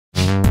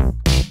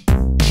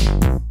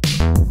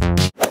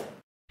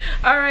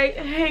Alright,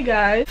 hey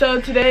guys.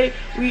 So today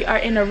we are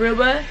in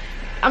Aruba.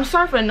 I'm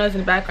sorry for the noise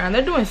in the background.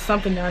 They're doing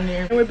something down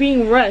there. And we're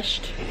being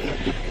rushed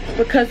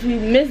because we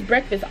missed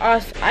breakfast.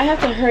 Also, I have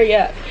to hurry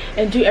up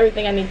and do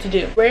everything I need to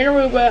do. We're in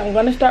Aruba. I'm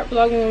gonna start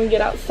vlogging when we get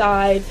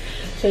outside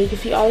so you can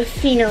see all the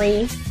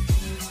scenery.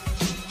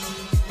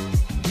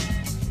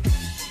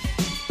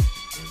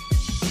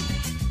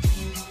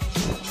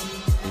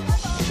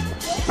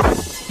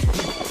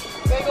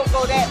 We're gonna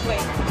go that way.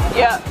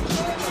 Yeah.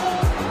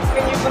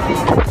 Can you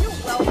believe it?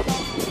 You're welcome.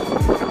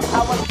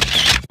 I was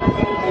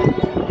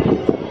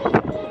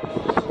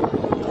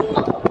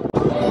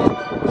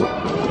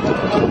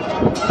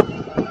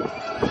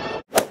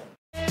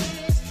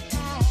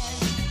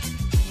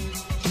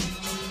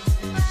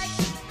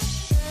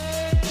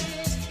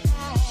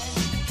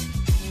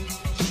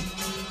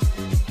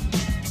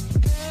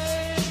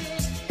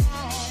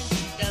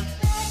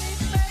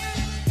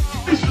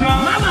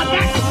Mama got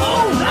the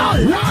moves all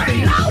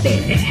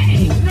loaded.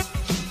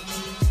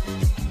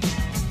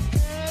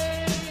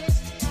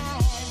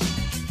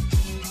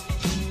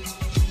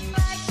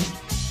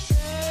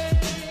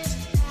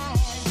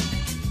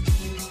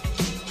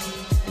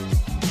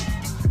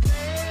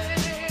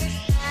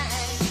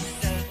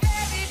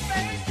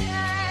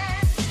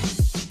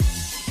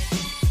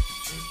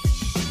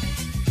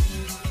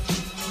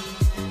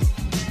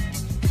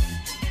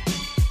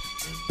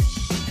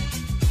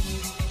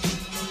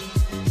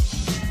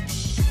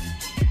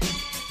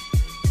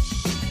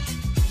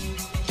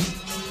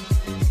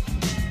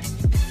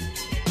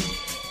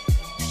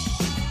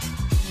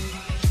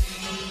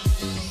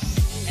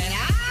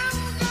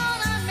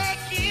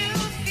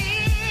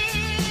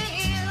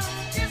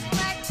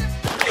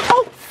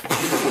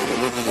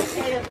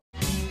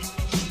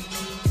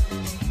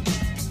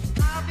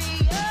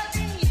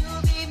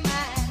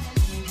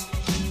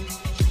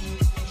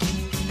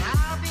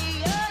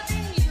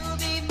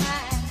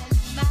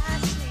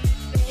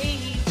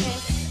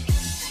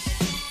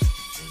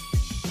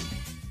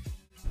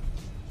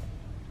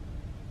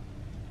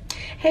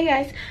 Hey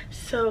guys,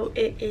 so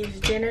it is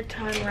dinner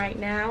time right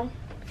now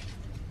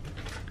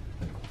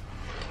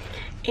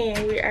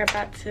and we are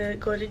about to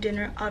go to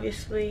dinner.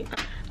 Obviously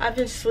I've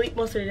been asleep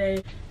most of the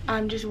day.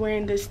 I'm just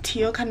wearing this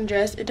teal kind of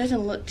dress. It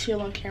doesn't look teal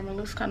on camera, it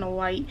looks kind of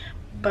white,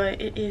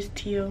 but it is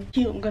teal.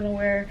 I'm gonna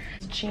wear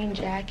a jean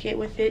jacket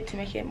with it to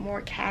make it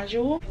more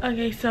casual.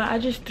 Okay, so I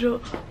just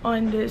threw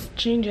on this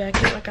jean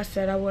jacket like I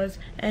said I was,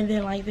 and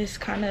then like this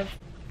kind of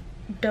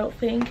belt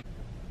thing.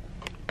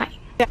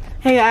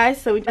 Hey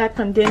guys, so we back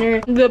from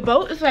dinner. The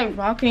boat is like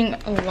rocking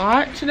a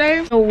lot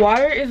today. The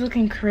water is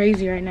looking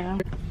crazy right now.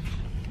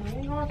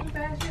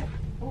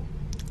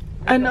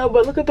 I know,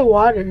 but look at the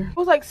water. It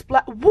was like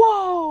splat.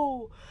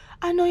 Whoa!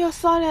 I know y'all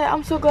saw that.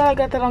 I'm so glad I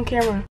got that on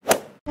camera.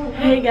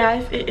 Hey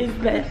guys, it is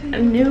a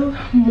new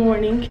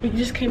morning. We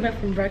just came back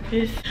from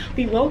breakfast.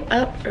 We woke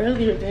up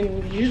earlier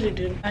than we usually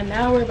do. And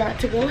now we're about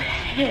to go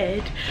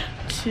ahead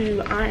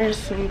to iron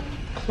some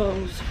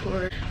clothes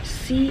for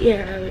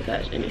Sierra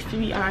because it needs to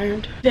be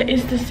ironed. That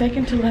is the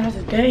second to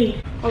last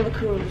day on the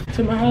cruise.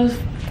 Tomorrow's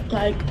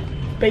like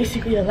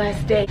basically the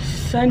last day.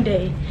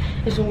 Sunday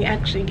is when we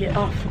actually get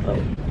off the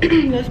boat.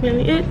 That's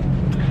mainly it.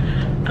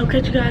 I'll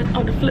catch you guys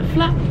on the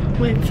flip-flop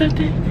when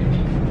something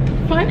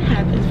fun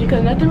happens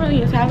because nothing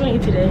really is happening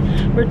today.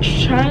 We're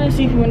trying to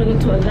see if we want to go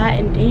to a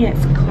Latin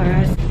dance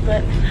class,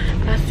 but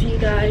I'll see you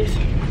guys.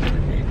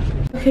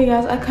 Okay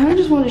guys, I kind of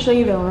just want to show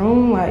you the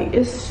room. Like,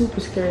 it's super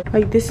scary.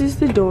 Like, this is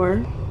the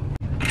door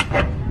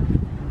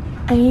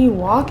and you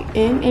walk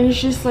in and it's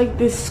just like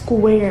this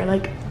square,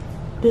 like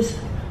this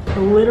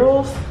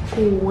literal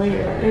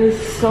square, and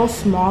it's so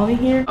small in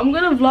here. I'm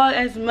gonna vlog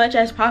as much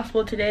as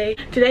possible today.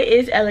 Today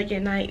is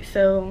elegant night,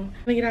 so I'm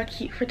gonna get all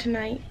cute for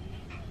tonight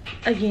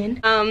again.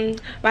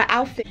 My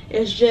outfit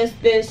is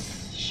just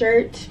this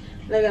shirt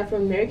that I got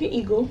from American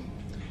Eagle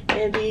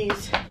and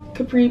these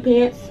capri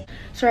pants.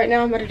 So right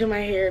now I'm about to do my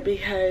hair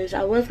because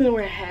I was gonna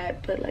wear a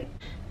hat, but like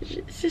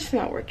it's just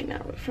not working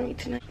out for me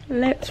tonight.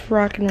 Let's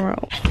rock and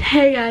roll.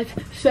 Hey guys,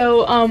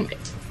 so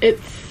it's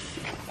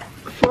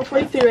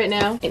 4:43 right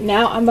now, and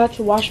now I'm about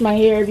to wash my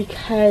hair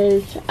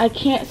because I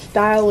can't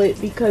style it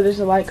because there's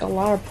like a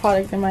lot of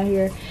product in my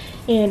hair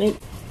and it's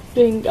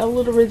being a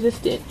little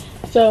resistant.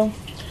 So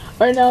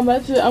right now I'm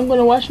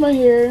gonna wash my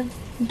hair,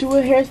 do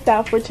a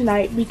hairstyle for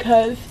tonight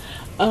because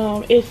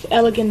it's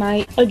elegant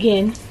night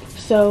again,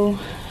 so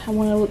I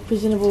want to look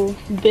presentable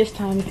this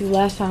time because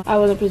last time I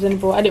wasn't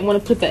presentable. I didn't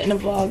want to put that in the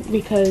vlog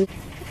because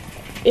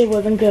it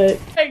wasn't good.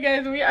 Hey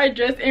guys, we are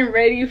dressed and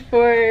ready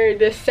for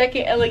the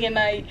second elegant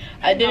night.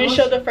 I didn't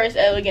show the first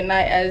elegant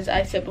night as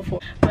I said before,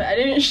 but I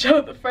didn't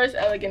show the first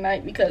elegant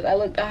night because I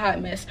looked a hot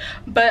mess.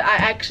 But I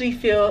actually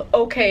feel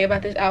okay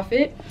about this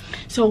outfit.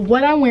 So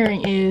what I'm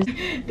wearing is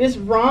this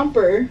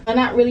romper,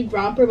 not really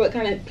romper, but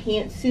kind of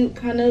pantsuit,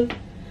 kind of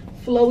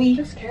flowy,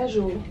 just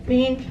casual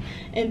thing,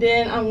 and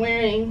then I'm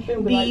wearing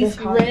these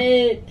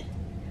red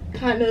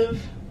kind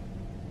of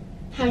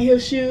high heel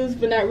shoes,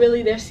 but not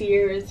really, they're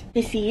Sierra's.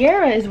 And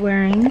Sierra is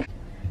wearing,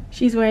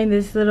 she's wearing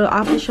this little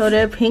off the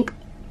shoulder pink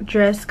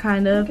dress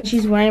kind of.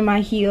 She's wearing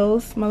my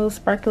heels, my little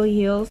sparkly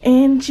heels,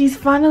 and she's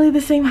finally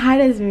the same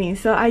height as me,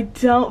 so I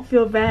don't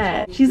feel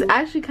bad. She's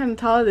actually kind of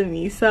taller than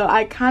me, so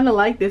I kind of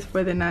like this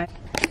for the night.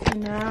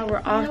 Now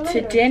we're off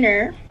to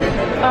dinner.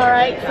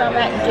 Alright, so I'm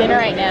at dinner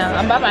right now.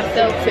 I'm by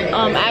myself.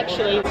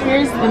 Actually,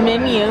 here's the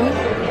menu.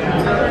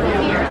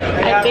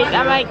 I think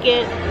I might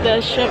get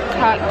the shrimp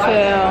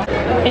cocktail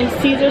and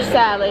Caesar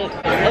salad.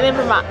 And then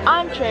for my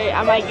entree,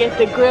 I might get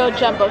the grilled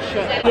jumbo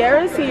shrimp.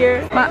 Yara's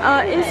here, my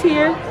aunt is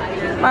here,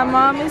 my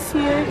mom is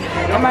here,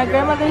 and my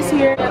grandmother's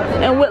here,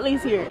 and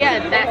Whitley's here.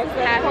 Yeah, that's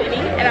happening,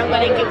 and I'm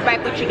gonna get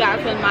back with you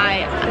guys when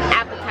my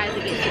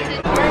appetizer gets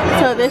here.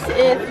 So this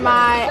is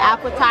my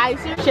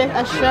appetizer, just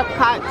a shrimp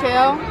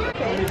cocktail.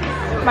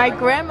 My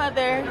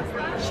grandmother,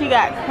 she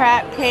got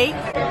crab cake.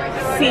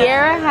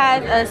 Sierra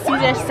has a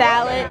Caesar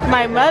salad.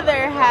 My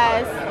mother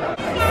has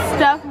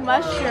stuffed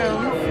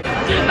mushrooms.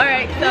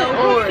 Alright, so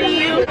we'll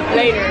see you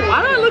later.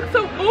 Why do I look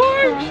so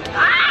orange?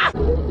 Ah!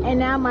 And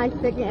now my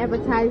second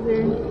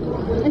appetizer.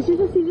 It's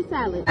just a Caesar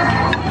salad.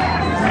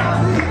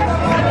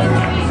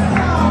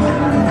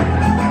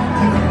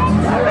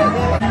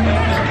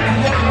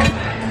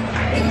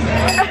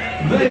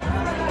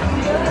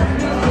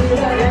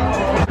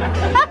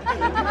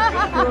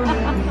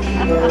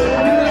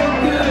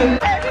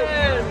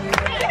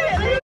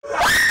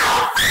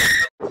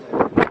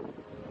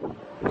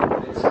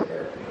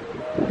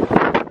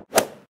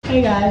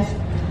 Hey guys,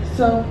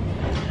 so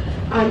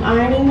I'm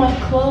ironing my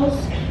clothes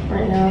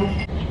right now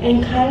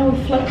and kind of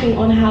reflecting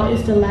on how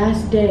it's the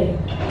last day.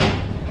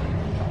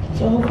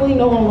 So hopefully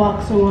no one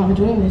walks in while I'm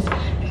doing this,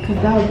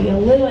 because that would be a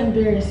little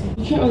embarrassing.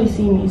 You can't really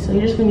see me, so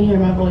you're just gonna hear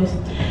my voice.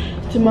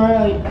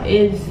 Tomorrow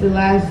is the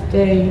last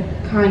day,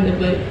 kind of,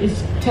 but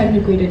it's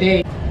technically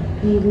today.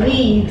 We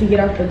leave to get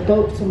off the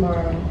boat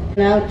tomorrow, and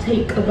that'll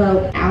take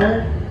about an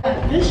hour.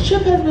 This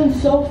trip has been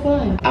so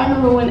fun. I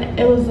remember when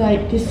it was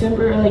like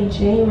December or like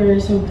January or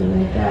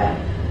something like that,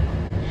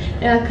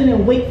 and I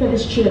couldn't wait for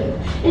this trip,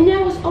 and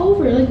now it's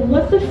over. Like,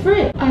 what the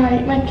frick? All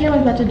right, my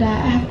camera's about to die.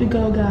 I have to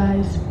go,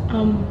 guys.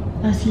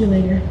 I'll see you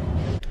later.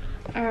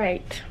 All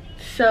right,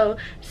 so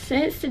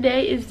since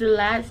today is the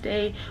last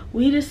day,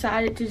 we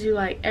decided to do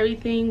like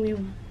everything we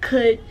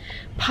could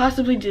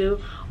possibly do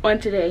on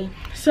today.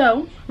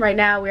 So right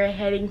now we're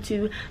heading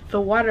to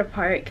the water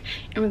park,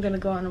 and we're gonna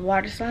go on the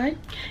water slide,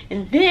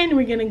 and then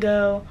we're gonna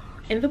go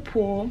in the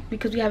pool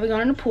because we haven't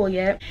gone in the pool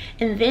yet,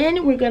 and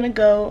then we're gonna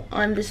go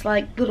on this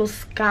like little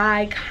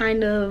sky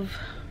kind of,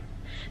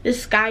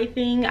 this sky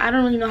thing. I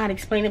don't really know how to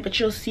explain it, but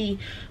you'll see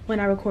when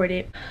I record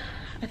it.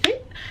 I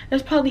think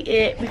that's probably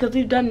it, because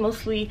we've done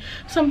mostly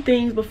some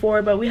things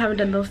before, but we haven't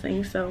done those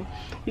things, so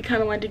we kind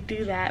of wanted to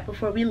do that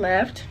before we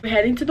left. We're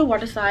heading to the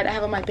water slide. I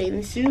have on my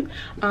bathing suit.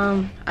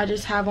 I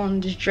just have on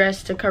this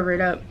dress to cover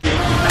it up.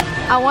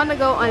 I want to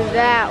go on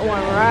that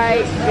one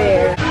right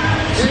there.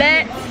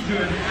 Let's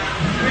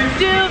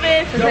do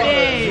this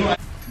thing.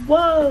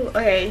 Whoa.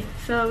 Okay,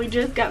 so we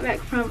just got back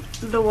from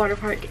the water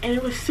park, and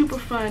it was super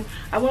fun.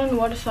 I went on the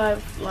water slide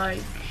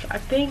like, I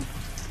think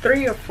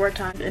 3 or 4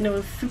 times, and it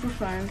was super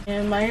fun.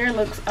 And my hair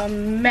looks a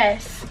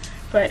mess,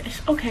 but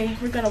it's okay.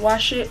 We're gonna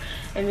wash it,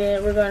 and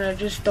then we're gonna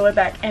just throw it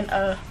back in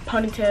a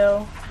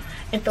ponytail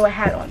and throw a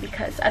hat on,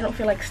 because I don't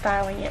feel like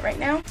styling it right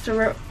now. So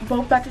we're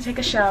both about to take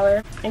a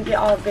shower and get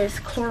all of this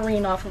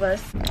chlorine off of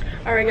us.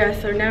 All right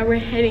guys, so now we're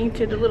heading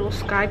to the little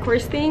sky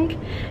course thing,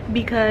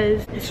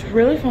 because it's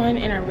really fun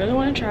and I really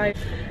want to try it.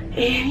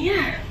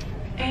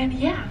 And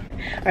yeah.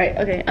 All right,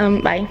 okay,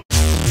 bye.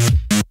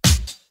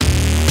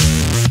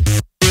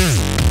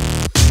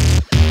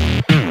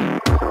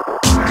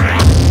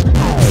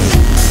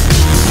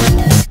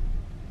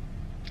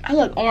 I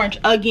look orange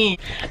again.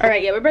 All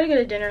right, yeah, we're about to go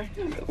to dinner.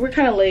 We're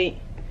kind of late.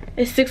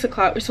 It's 6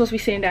 o'clock. We're supposed to be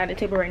sitting down at the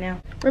table right now.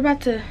 We're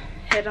about to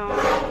head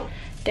on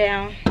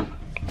down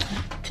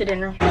to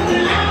dinner.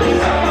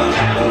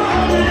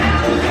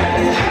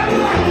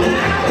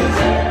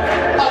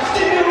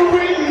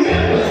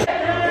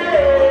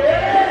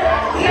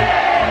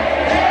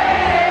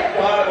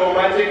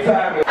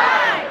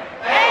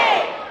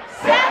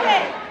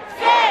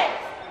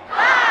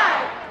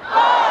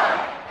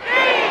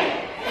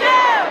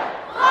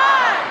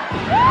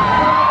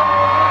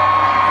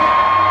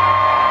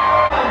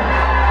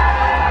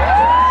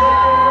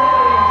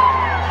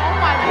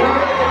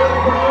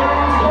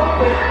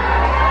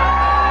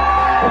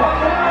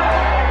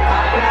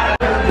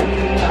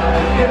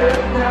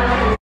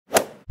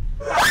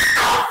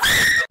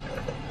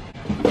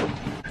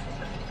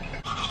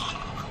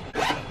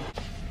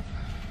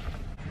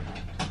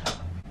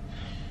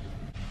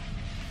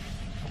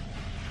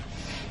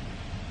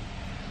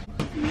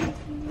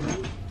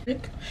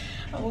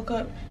 I woke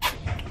up.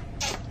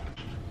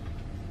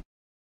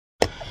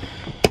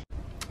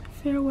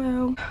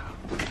 Farewell.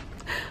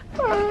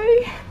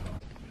 Bye.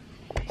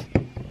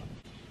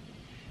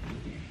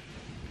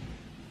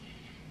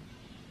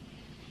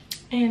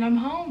 And I'm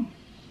home.